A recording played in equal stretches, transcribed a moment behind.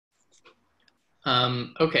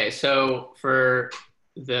Okay, so for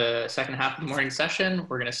the second half of the morning session,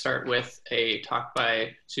 we're going to start with a talk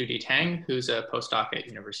by Xiudi Tang, who's a postdoc at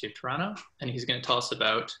University of Toronto, and he's going to tell us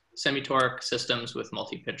about semitoric systems with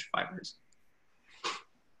multi-pinch fibers.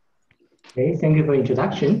 Okay, thank you for the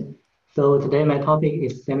introduction. So today my topic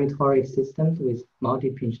is semitoric systems with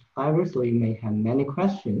multi-pinched fibers. So you may have many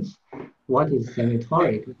questions. What is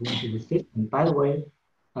semitoric? What is a system? By the way,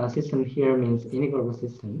 a system here means integrable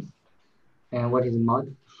systems. And what is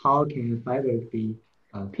how can a fiber be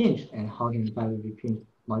pinched, and how can a fiber be pinched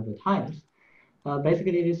multiple times?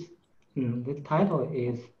 Basically, this title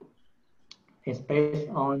is based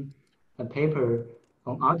on a paper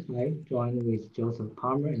on arXiv joined with Joseph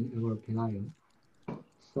Palmer and Edward Pelayo.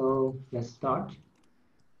 So let's start.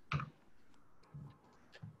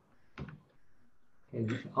 Okay,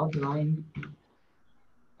 this outline.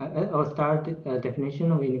 I'll start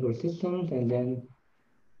definition of integral systems, and then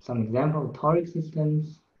some example of toric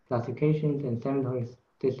systems, classifications, and semitoric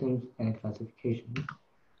systems and classifications,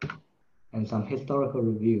 and some historical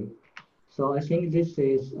review. So I think this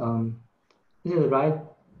is the right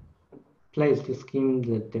place to skim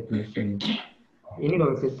the definition of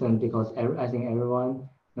integral system, because I think everyone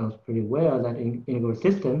knows pretty well that integral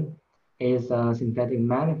system is a symplectic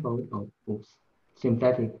manifold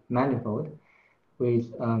symplectic manifold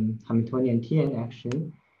with Hamiltonian Tn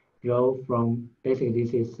action. Rho from basically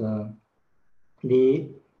this is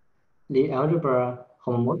the algebra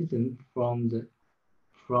homomorphism from the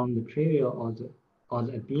trivial or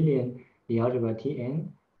the abelian the algebra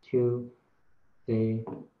Tn to the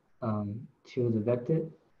vector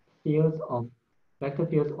fields on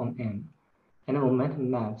M and a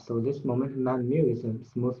momentum map. So this momentum map mu is a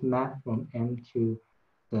smooth map from M to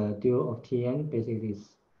the dual of Tn. Basically,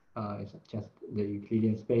 it's just the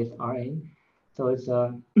Euclidean space Rn. So it's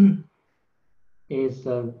a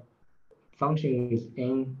function with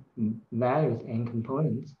n values, n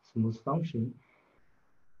components, smooth function,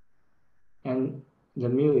 and the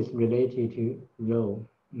mu is related to rho.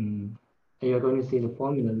 You're going to see the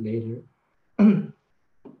formula later.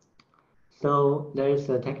 So there is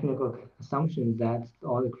a technical assumption that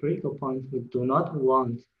all the critical points, we do not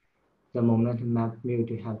want the momentum map mu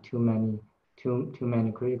to have too many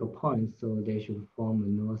critical points, so they should form a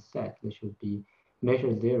null set. They should be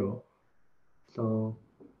measure zero. So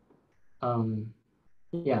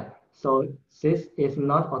yeah, so this is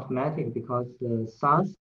not automatic because the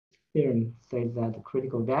SAS theorem says that the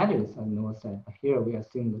critical values are null set. Here we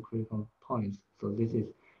assume the critical points. So this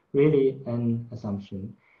is really an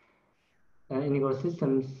assumption. Integral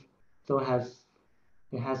systems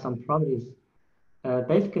it has some properties.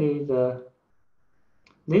 Basically,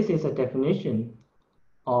 this is a definition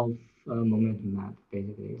of momentum map.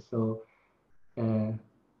 Basically, so the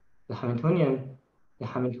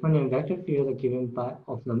Hamiltonian vector field given by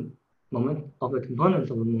of the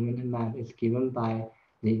components of the momentum map is given by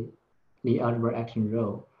the algebra action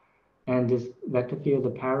rho, and this vector field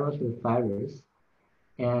is parallel to the fibers,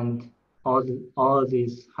 and all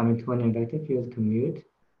these Hamiltonian vector fields commute.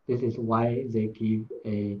 This is why they give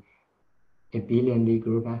a abelian Lie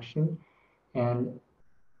group action, and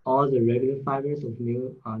all the regular fibers of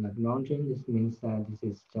mu are Lagrangian. This means that this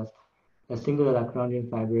is just a singular Lagrangian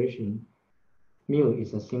fibration. Mu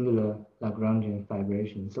is a singular Lagrangian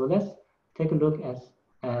fibration. So let's take a look at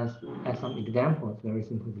some examples, very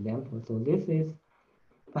simple examples. So this is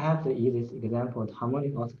perhaps the easiest example. The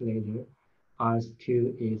harmonic oscillator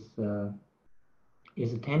R2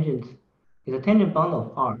 is a tangent bound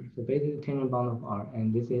of R. So basically tangent bound of R,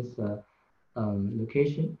 and this is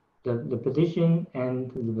location, the position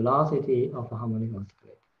and the velocity of a harmonic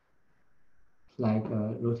oscillator. It's like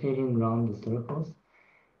rotating around the circles.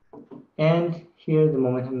 And here the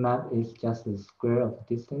momentum map is just the square of the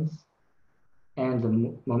distance. And the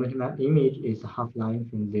momentum map image is a half line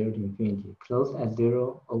from 0 to infinity, closed at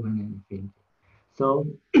 0, open at infinity. So,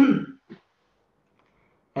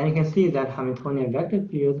 and you can see that Hamiltonian vector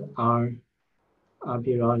fields are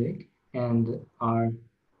periodic and are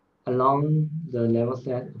along the level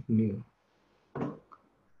set of mu.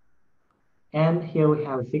 And here we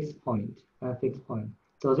have a fixed point.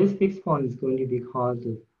 So this fixed point is going to be called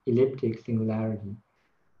the elliptic singularity.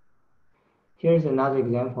 Here's another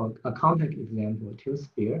example, a compact example, two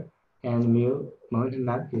sphere, and mu momentum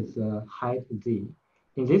map is height z.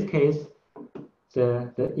 In this case,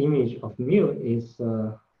 the image of mu is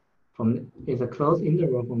a closed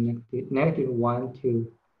interval from -1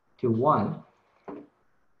 to 1,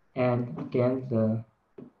 and again the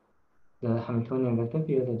Hamiltonian vector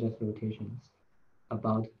fields are just rotations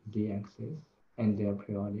about the axis, and they're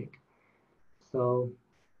periodic. So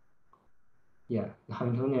the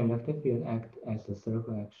Hamiltonian vector field act as a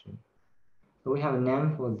circle action. So we have a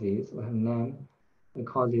name for this. We have a name. We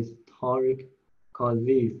call these toric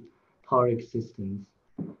systems.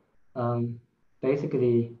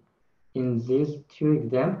 Basically, in these two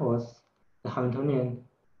examples, the Hamiltonian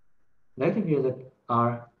vector fields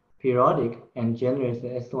are periodic and generate the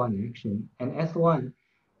S1 action. And S1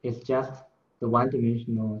 is just the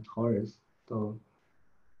one-dimensional torus. So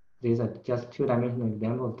these are just two-dimensional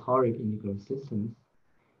examples of toric integral systems.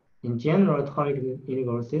 In general, toric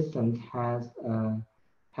integral systems has a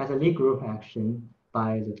Lie group action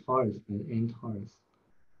by the torus, by the N torus.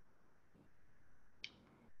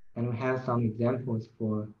 And we have some examples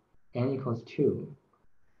for N equals 2.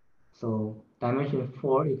 So dimension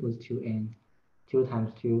 4 equals 2N, 2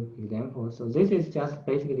 times 2 examples. So this is just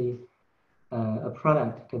basically a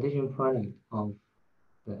product, Cartesian product of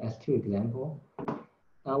the S2 example.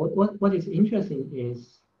 What is interesting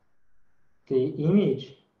is the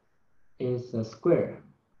image is a square,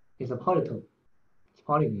 it's a polytope, it's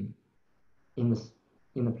polygon in the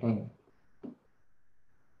plane.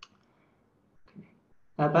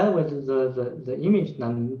 By the way, the image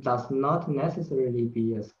does not necessarily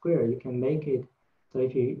be a square. You can make it so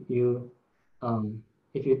if you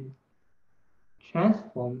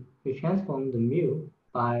transform the mu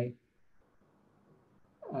by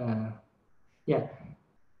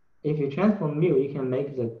if you transform mu, you can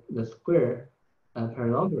make the square a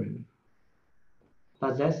parallelogram.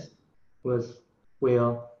 But that will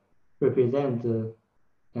represent an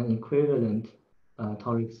equivalent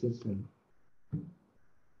toric system.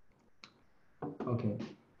 Okay,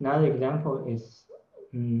 another example is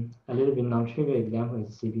a little bit non-trivial example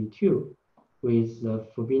is CP2 with the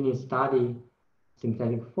Fubini study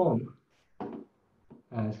symplectic form,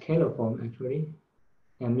 scalar form actually,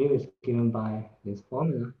 and mu is given by this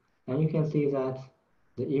formula. And you can see that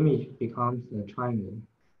the image becomes a triangle,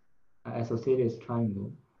 an isosceles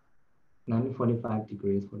triangle, 945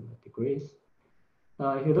 degrees, 45 degrees.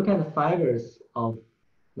 If you look at the fibers of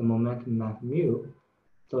the momentum map mu,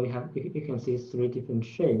 so you can see three different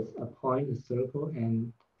shapes: a point, a circle,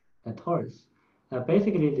 and a torus.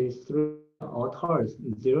 Basically, these three are all torus: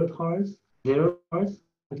 zero torus, and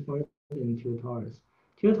two torus.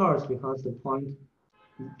 Two torus because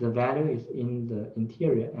the value is in the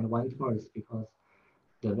interior, and one torus because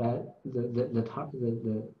the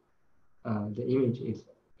image is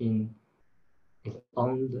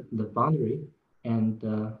on the boundary, and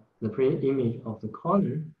the pre-image of the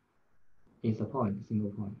corner is a point, single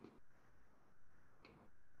point.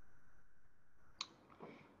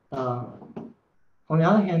 On the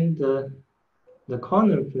other hand, the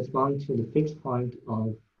corner corresponds to the fixed point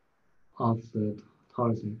of the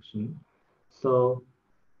torus action. So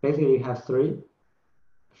basically, you have three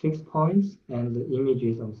fixed points and the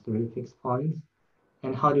images of three fixed points.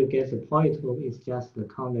 And how do you get the polytope? Is just the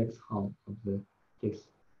convex half of the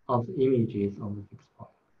images of the fixed point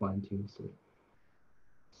 1, 2, 3.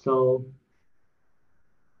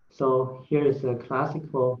 So here is a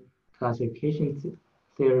classical classification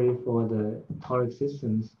theory for the toric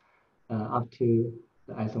systems up to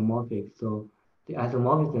the isomorphic. So the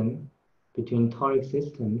isomorphism between toric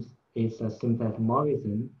systems is a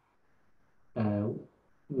symplectomorphism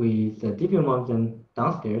with a diffeomorphism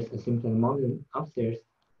downstairs, a symplectomorphism upstairs,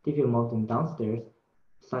 diffeomorphism downstairs,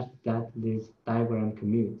 such that this diagram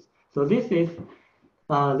commutes. So this is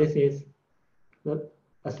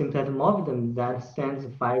a symplectomorphism that sends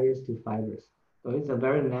fibers to fibers. So it's a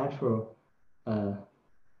very natural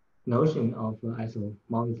notion of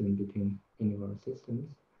isomorphism between integral systems.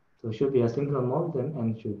 So it should be a simpler morphism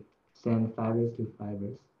and should send fibers to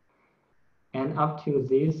fibers. And up to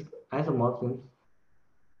these isomorphisms,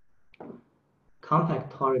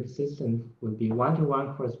 compact toric systems will be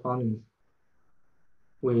one-to-one correspondence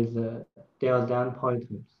with Delzant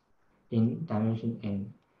polytopes in dimension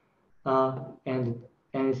n. And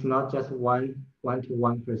it's not just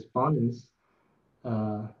one-to-one correspondence.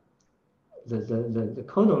 The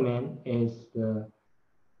codomain is the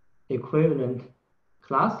equivalent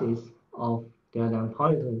classes of Delzant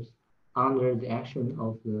polytopes under the action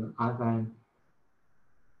of the affine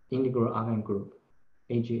integral affine group,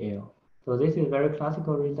 AGL. So this is a very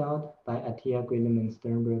classical result by Atiyah, Gwilym, and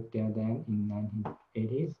Sternberg, Delzant in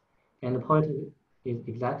 1980s. And the polytope is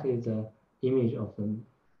exactly the image of the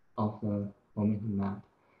momentum map.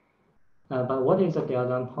 But what is a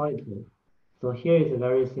Delzant polytope? So here is a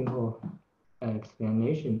very simple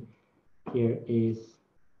explanation. Here is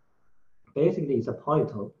basically it's a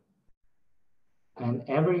polytope, and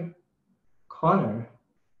every corner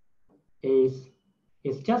is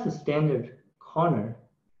just a standard corner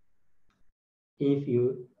if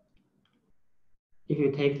you if you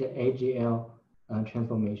take the AGL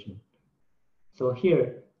transformation. So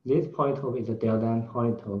here, this polytope is a Delzant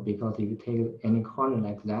polytope because if you take any corner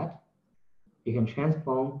like that, you can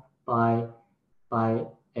transform by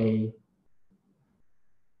a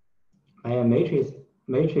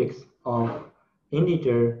matrix of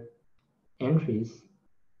integer entries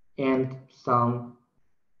and some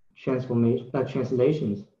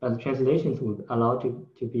translations, but the translations would allow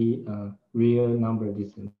to be real number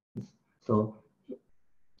distance. So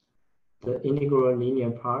the integral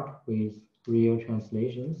linear part with real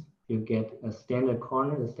translations, you get a standard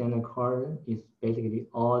coordinate. The standard coordinate is basically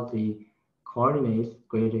all the coordinates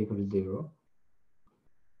greater or equal to 0.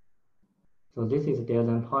 So this is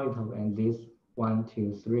Delzant polytope, and these 1,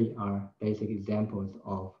 2, 3 are basic examples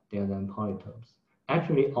of Delzant polytopes.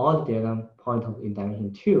 Actually, all the Delzant polytopes in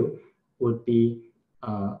dimension 2 would be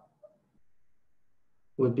a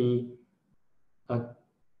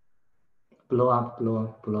blow up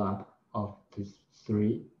of these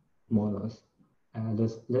 3 models.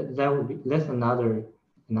 That's another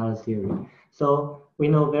theory. So we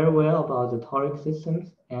know very well about the toric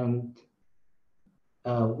systems, and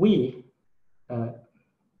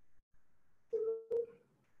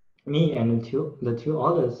me and the two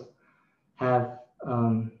others have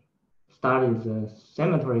studied the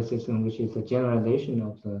Semitoric system, which is a generalization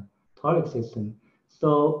of the toric system.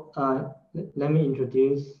 So let me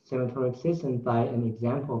introduce Semitoric system by an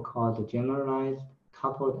example called the generalized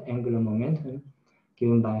coupled angular momentum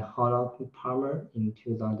given by Hollow Palmer in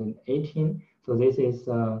 2018. So this is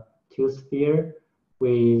a 2-sphere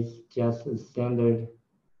with just a standard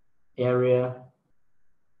area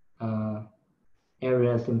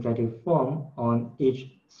symplectic form on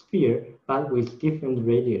each sphere, but with different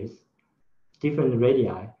radii,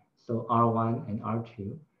 so R1 and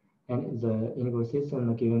R2. And the integral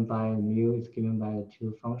system given by mu is given by the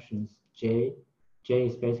 2 functions. J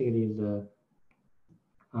is basically the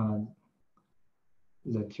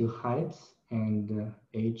 2 heights, and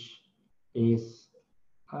H is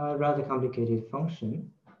a rather complicated function,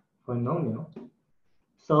 polynomial.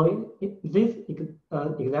 So this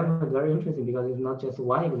example is very interesting because it's not just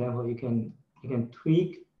one example. You can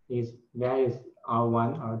tweak these values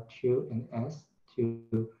R1, R2, and S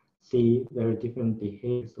to see very different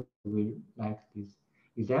behavior. So we like these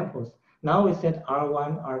examples. Now we set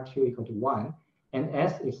R1, R2 equal to 1, and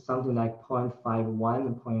S is something like 0.51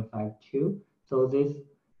 and 0.52. So this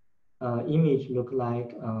image look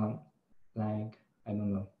like I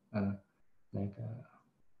don't know,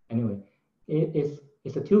 anyway,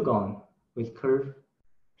 it's a 2-gon with curved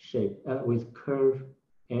shape, with curved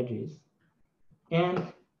edges,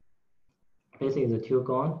 and basically the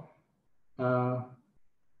 2-gon.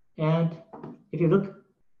 And if you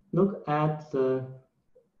look at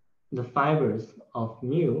the fibers of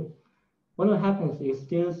mu, what will happen is you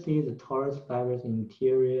still see the torus fibers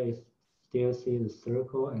interior, you still see the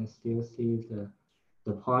circle, and still see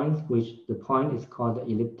the points, which the point is called the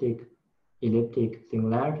elliptic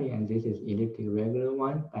singularity, and this is elliptic regular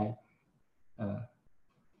one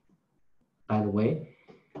by the way.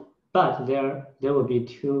 But there will be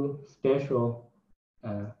 2 special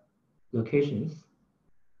locations.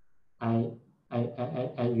 I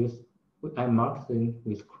marked them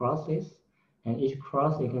with crosses, and each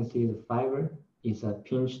cross you can see the fiber is a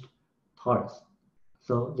pinched torus.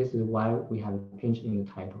 So this is why we have a pinch in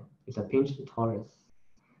the title. It's a pinched torus.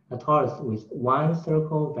 A torus with 1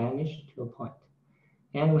 circle vanished to a point.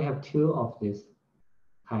 And we have 2 of this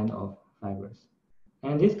kind of fibers.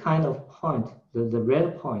 And this kind of point, the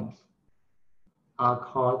red points, are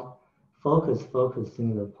called focus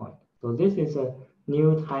singular point. So this is a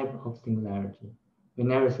new type of singularity we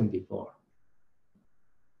never seen before.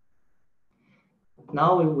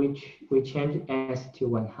 Now we change S to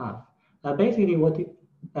 1/2. Basically,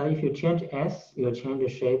 if you change S, you change the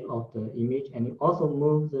shape of the image, and you also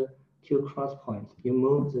move the 2 cross points. You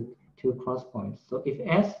move the 2 cross points. So if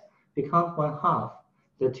S becomes 1/2,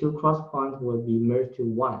 the 2 cross points will be merged to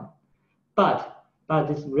 1. But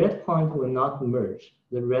this red point will not merge.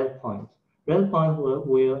 The red point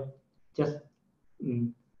will just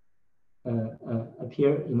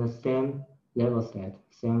appear in the same level set,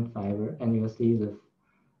 same fiber, and you'll see the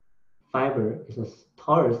fiber is a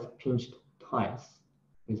torus pinched twice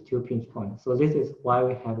with 2 pinch points. So this is why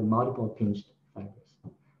we have multiple pinched fibers.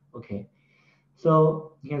 Okay, so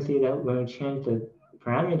you can see that when we change the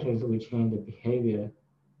parameters, we change the behavior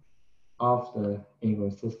of the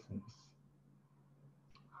integral systems,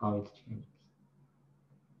 how it changes.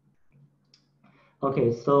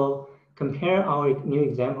 Okay, so compare our new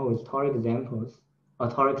example with toric examples or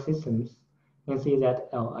toric systems. You can see that,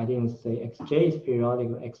 I didn't say Xj is periodic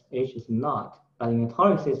or Xh is not, But in a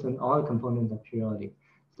toric system, all the components are periodic.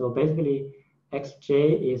 So basically, xj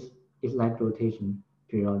is like rotation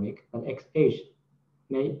periodic, but xh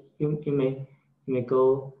you may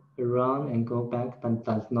go around and go back, but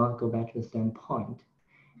does not go back to the same point.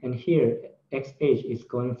 And here, xh is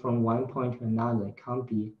going from one point to another. It can't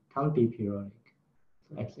be periodic.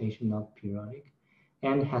 So xh is not periodic,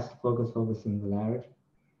 and has focus singularity.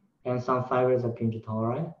 And some fibers are pinch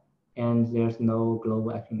tori, and there's no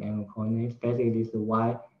global acting angle coordinates. Basically, this is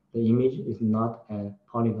why the image is not a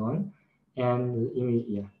polygon, and the image,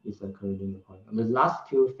 is a collinear polygon. The last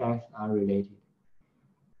two facts are related.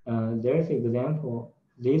 There's example.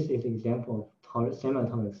 This is example of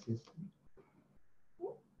semitoric system.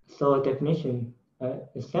 So definition: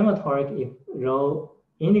 a semitoric if rho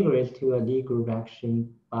integrates to a Lie group action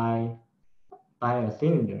by a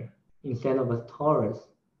cylinder instead of a torus.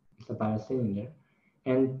 It's a biocylinder,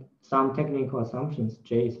 and some technical assumptions.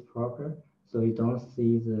 J is proper, so you don't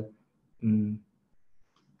see the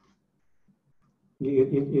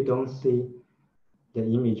you don't see the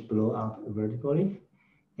image blow up vertically,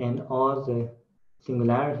 and all the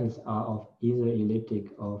singularities are of either elliptic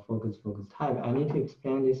or focus type. I need to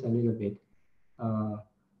explain this a little bit.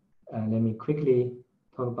 Let me quickly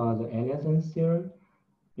talk about the Eliasson theorem.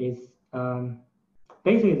 It's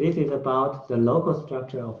basically this is about the local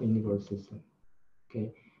structure of integral system. Okay,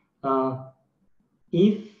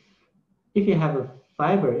 if you have a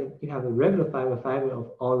fiber, you have a regular fiber of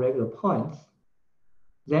all regular points,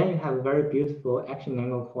 then you have a very beautiful action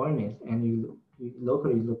angle coordinates, and you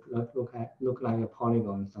locally look like a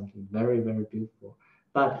polygon, something very beautiful.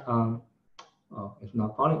 But it's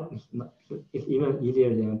not polygon. It's even easier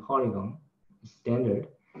than a polygon. It's standard.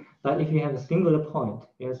 But if you have a singular point,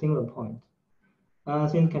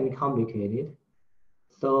 things can be complicated.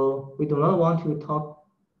 So we do not want to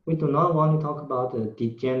talk about the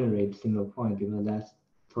degenerate single point, because that's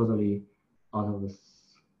totally out of the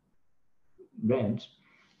range.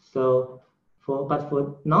 So for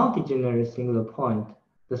non-degenerate singular point,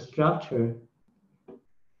 the structure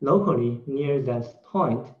locally near that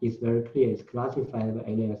point is very clear. It's classified by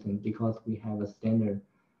Eliasson because we have a standard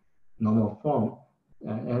normal form.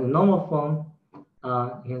 And the normal form,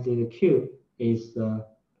 you can see the Q is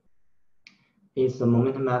the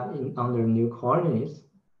momentum map under new coordinates.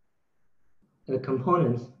 The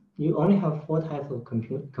components, you only have 4 types of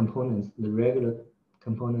components. The regular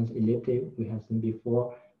components, elliptic, we have seen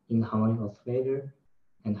before in the harmonic oscillator,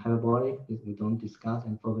 and hyperbolic, we don't discuss,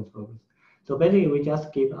 and focus. So basically, we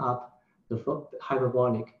just give up the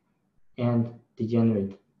hyperbolic and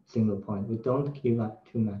degenerate single point. We don't give up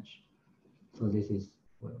too much. So this is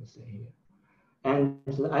what we say here. And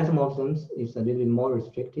the isomorphisms is a little bit more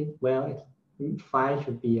restricted. Well, phi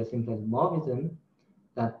should be a symplectomorphism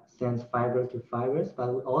that sends fibers to fibers,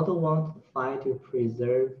 but we also want phi to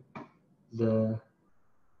preserve the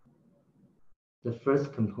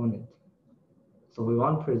first component. So we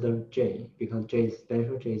want to preserve J because J is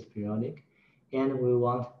special, J is periodic, and we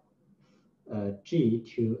want G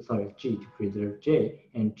to preserve J,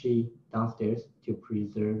 and G downstairs to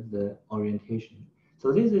preserve the orientation.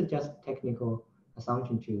 So this is just technical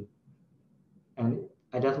assumption too. And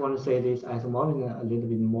I just want to say this isomorphism a little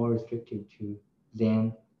bit more restrictive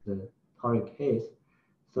than the toric case.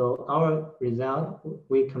 So our result,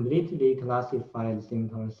 we completely classify the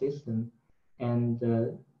symmetric system, and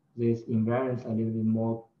these invariants are a little bit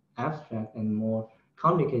more abstract and more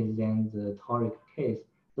complicated than the toric case.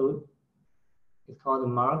 So it's called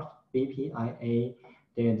marked VPIA.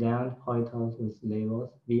 Delzant polytopes with labels.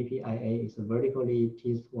 VPIA is a vertically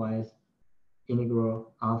piecewise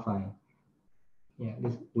integral affine. Yeah,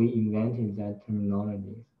 we invented that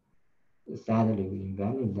terminology. Sadly, we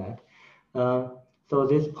invented that. So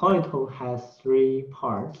this polytope has 3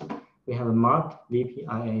 parts. We have a marked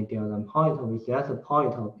VPIA Delzant polytope. If that's a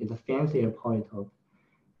polytope, it's a fancier polytope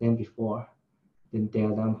than before, than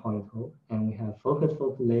Delzant polytope. And we have focus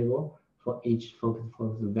label for each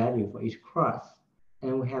focus value for each cross.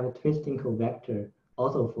 And we have a twisting covector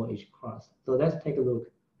also for each cross. So let's take a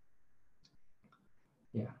look.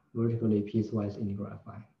 Yeah, vertically piecewise integral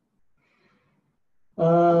affine.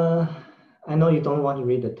 I know you don't want to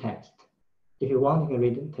read the text. If you want, you can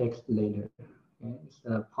read the text later. Okay? It's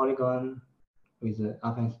a polygon with an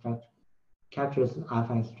affine structure, captures the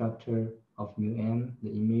affine structure of mu m, the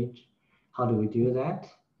image. How do we do that?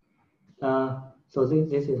 So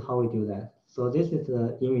this is how we do that. So this is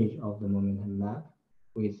the image of the momentum map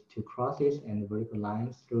with 2 crosses and vertical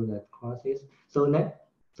lines through that crosses. So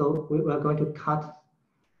we are going to cut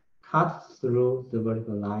through the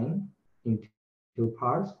vertical line into 2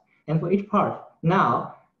 parts. And for each part,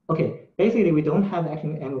 now, Okay, basically we don't have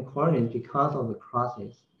action angle coordinates because of the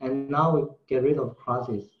crosses. And now we get rid of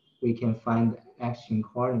crosses, we can find action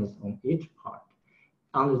coordinates on each part.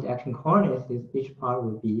 Under the action coordinates, each part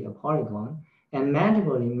will be a polygon. And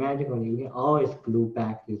magically, we can always glue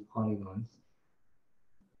back these polygons,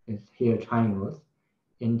 it's here triangles,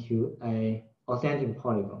 into a authentic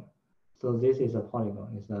polygon. So this is a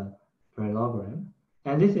polygon, it's a parallelogram.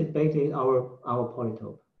 And this is basically our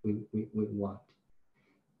polytope we want.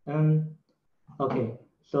 Okay,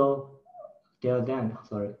 so Delzant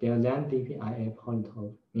VPIA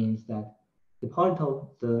polytope means that the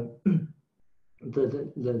polytope,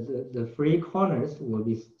 the free corners will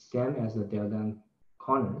be same as the Delzant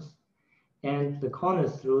corners. And the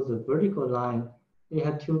corners through the vertical line, they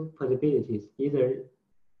have two possibilities. Either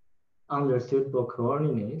under suitable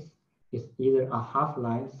coordinates, it's either a half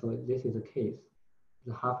line, so this is the case,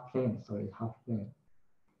 the half plane,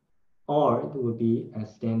 or it would be a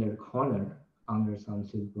standard corner under some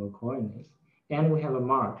suitable coordinates. And we have a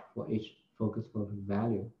mark for each focus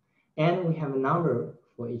value. And we have a number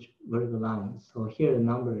for each vertical line. So here the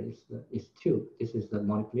number is 2. This is the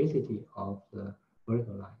multiplicity of the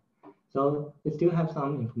vertical line. So we still have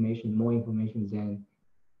some information, more information than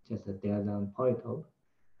just a Delzant polytope.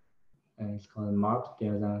 And it's called marked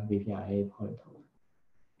Delzant VPIA polytope.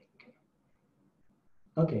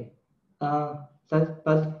 Okay.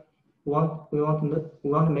 But we want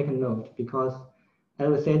to make a note, because as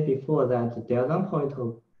we said before, that the Delzant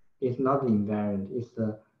polytope is not invariant. It's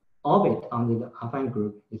the orbit under the affine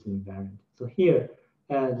group is invariant. So here,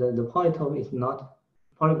 the polytope is not,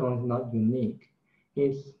 polygon is not unique.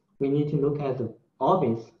 We need to look at the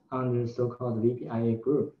orbits under so-called VPIA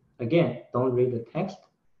group. Again, don't read the text.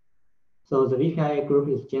 So the VPIA group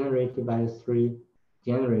is generated by 3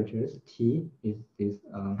 generators. T is this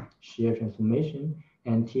shear transformation,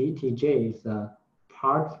 and Tj is a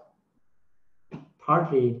partly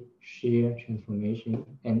shear transformation,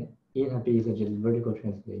 and eta b is just vertical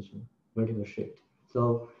translation, vertical shift.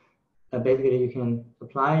 So basically, you can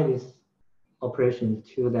apply these operations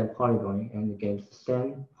to that polygon and get the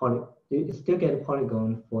same polygon. You still get a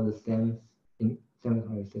polygon for the same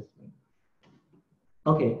symmetric system.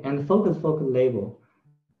 Okay, and focus label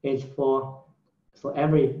is for, so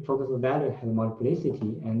every focus value has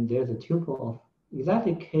multiplicity, and there's a tuple of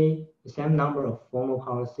exactly k, the same number of formal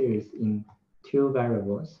power series in 2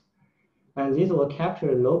 variables. And this will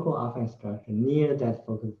capture a local affine structure near that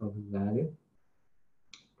focus value.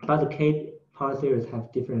 But the k power series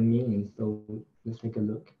have different meanings, so let's take a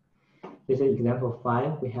look. This is example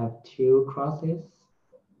 5. We have 2 crosses.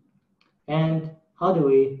 And how do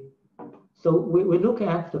we, so we look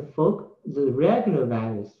at the regular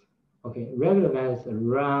values, okay, regular values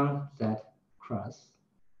around that cross.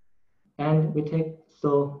 And we take,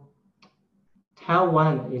 so tau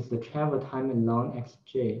 1 is the travel time along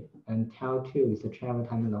xj, and tau 2 is the travel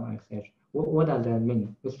time along xh. What does that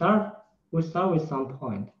mean? We start with some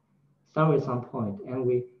point, and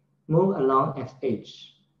we move along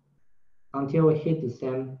xh until we hit the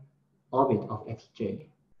same orbit of xj.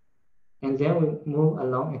 And then we move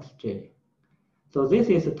along xj. So this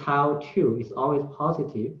is tau 2, it's always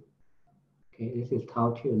positive. Okay, this is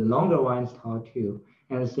tau 2. The longer one is tau 2,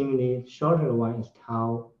 and similarly, shorter one is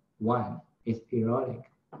tau 1. It's periodic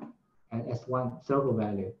at S1 circle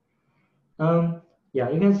value. Yeah,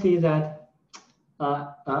 you can see that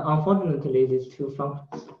unfortunately these two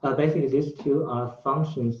functions, basically these two are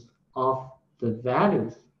functions of the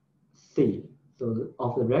values C, so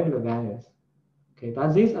of the regular values. Okay,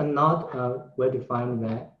 but these are not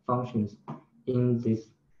well-defined functions in this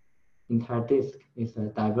entire disk. It's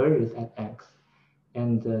a divergence at X.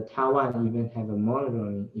 And tau 1 even have a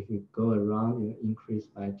monodromy. If you go around, you increase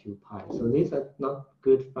by 2 pi. So these are not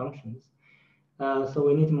good functions. So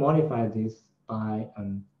we need to modify this by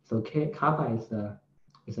so kappa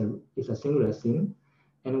is a singular thing,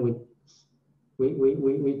 and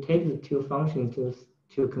we take the two functions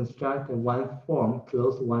to construct one form,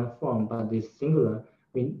 closed one form, but this singular,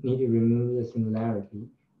 we need to remove the singularity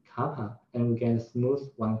kappa, and we get a smooth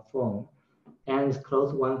one form. And it's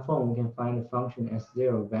closed one form, we can find the function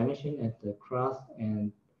S0 vanishing at the cross,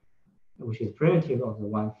 and which is primitive of the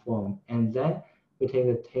one form. And then we take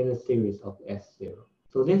the Taylor series of S0.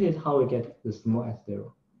 So this is how we get the small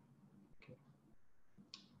S0.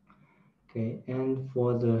 Okay, and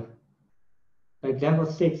for the example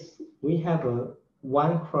 6, we have a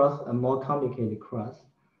one cross, a more complicated cross.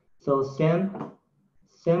 So almost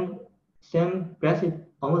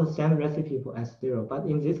the same recipe for S0, but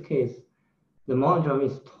in this case, the monodrome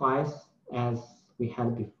is twice as we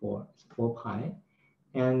had before. It's 4 pi,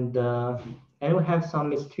 and we have some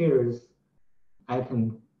mysterious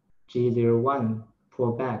item G01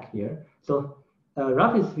 pull back here. So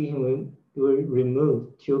roughly speaking, we will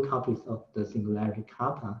remove 2 copies of the singularity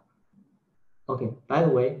kappa. Okay, by the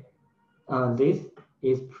way, this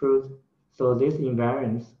is proved. So these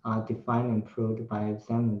invariants are defined and proved by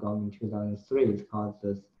Sam and Gong in 2003. It's called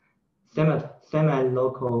the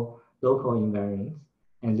semi-local invariants.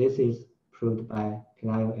 And this is proved by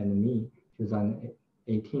Pelayo and me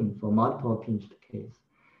 2018 for multiple pinched case.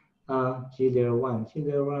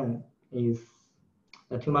 G01 is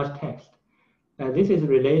too much text. This is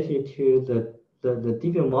related to the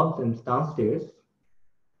diffeomorphisms downstairs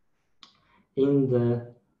in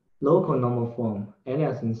the local normal form,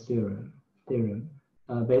 Eliason's theorem.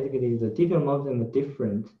 Basically, the diffeomorphism is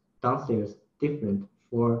different downstairs, different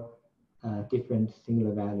for different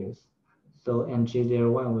singular values. So, and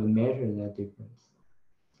G01 will measure that difference.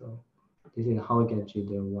 So, this is how we get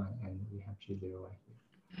G01, and we have G01 here.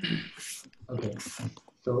 Okay,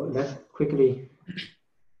 so let's quickly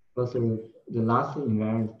go through the last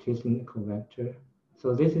invariant twisting covector.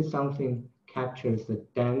 So this is something captures the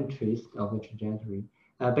Dan twist of a trajectory.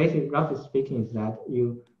 Basically, roughly speaking, is that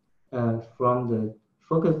you from the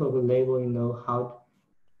focus of a label, you know how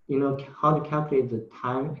to calculate the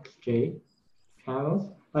time xj travels,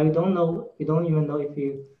 but you don't even know if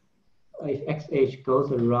xh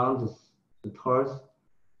goes around the torus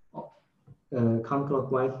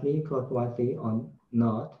clockwise or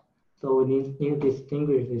not. So we need to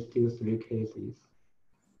distinguish these 3 cases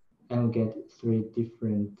and get 3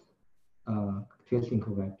 different twisting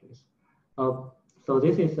covectors. So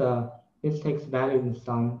this takes value in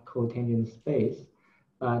some cotangent space,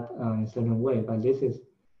 but in a certain way. But this is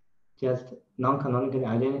just non-canonically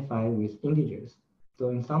identified with integers. So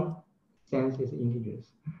in some sense, it's integers.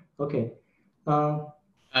 Okay.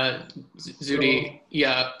 Xiudi, so,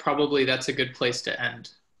 yeah, probably that's a good place to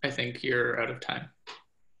end. I think you're out of time.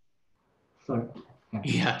 Sorry.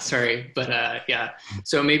 Yeah, sorry, but yeah.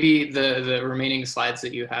 So maybe the remaining slides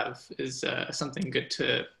that you have is something good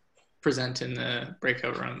to present in the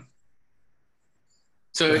breakout room.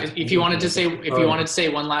 So yeah, if you wanted to say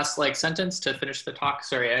one last sentence to finish the talk,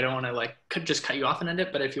 sorry, I don't want to just cut you off and end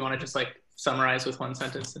it, but if you want to just summarize with one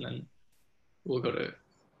sentence and then we'll go to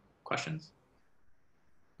questions.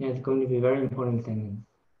 Yeah, it's going to be a very important sentence.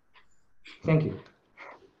 Thank you.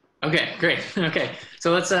 Okay, great. Okay,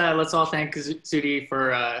 so let's all thank Xiudi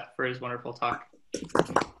for his wonderful talk.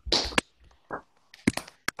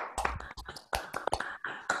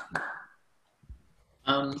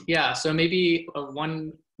 Yeah, so maybe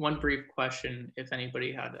one brief question, if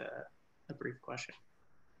anybody had a brief question.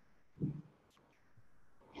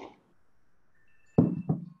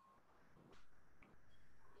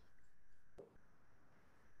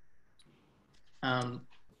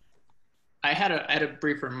 I had a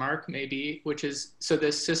brief remark maybe, which is, so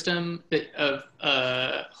this system of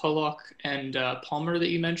Holoch and Palmer that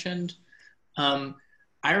you mentioned,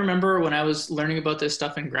 I remember when I was learning about this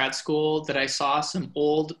stuff in grad school that I saw some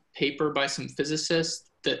old paper by some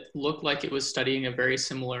physicists that looked like it was studying a very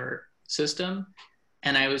similar system.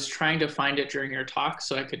 And I was trying to find it during your talk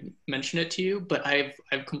so I could mention it to you, but I've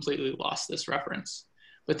completely lost this reference.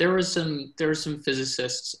 But there were some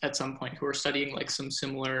physicists at some point who were studying some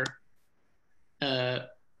similar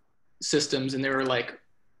systems, and they were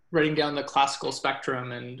writing down the classical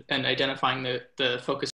spectrum and identifying the focus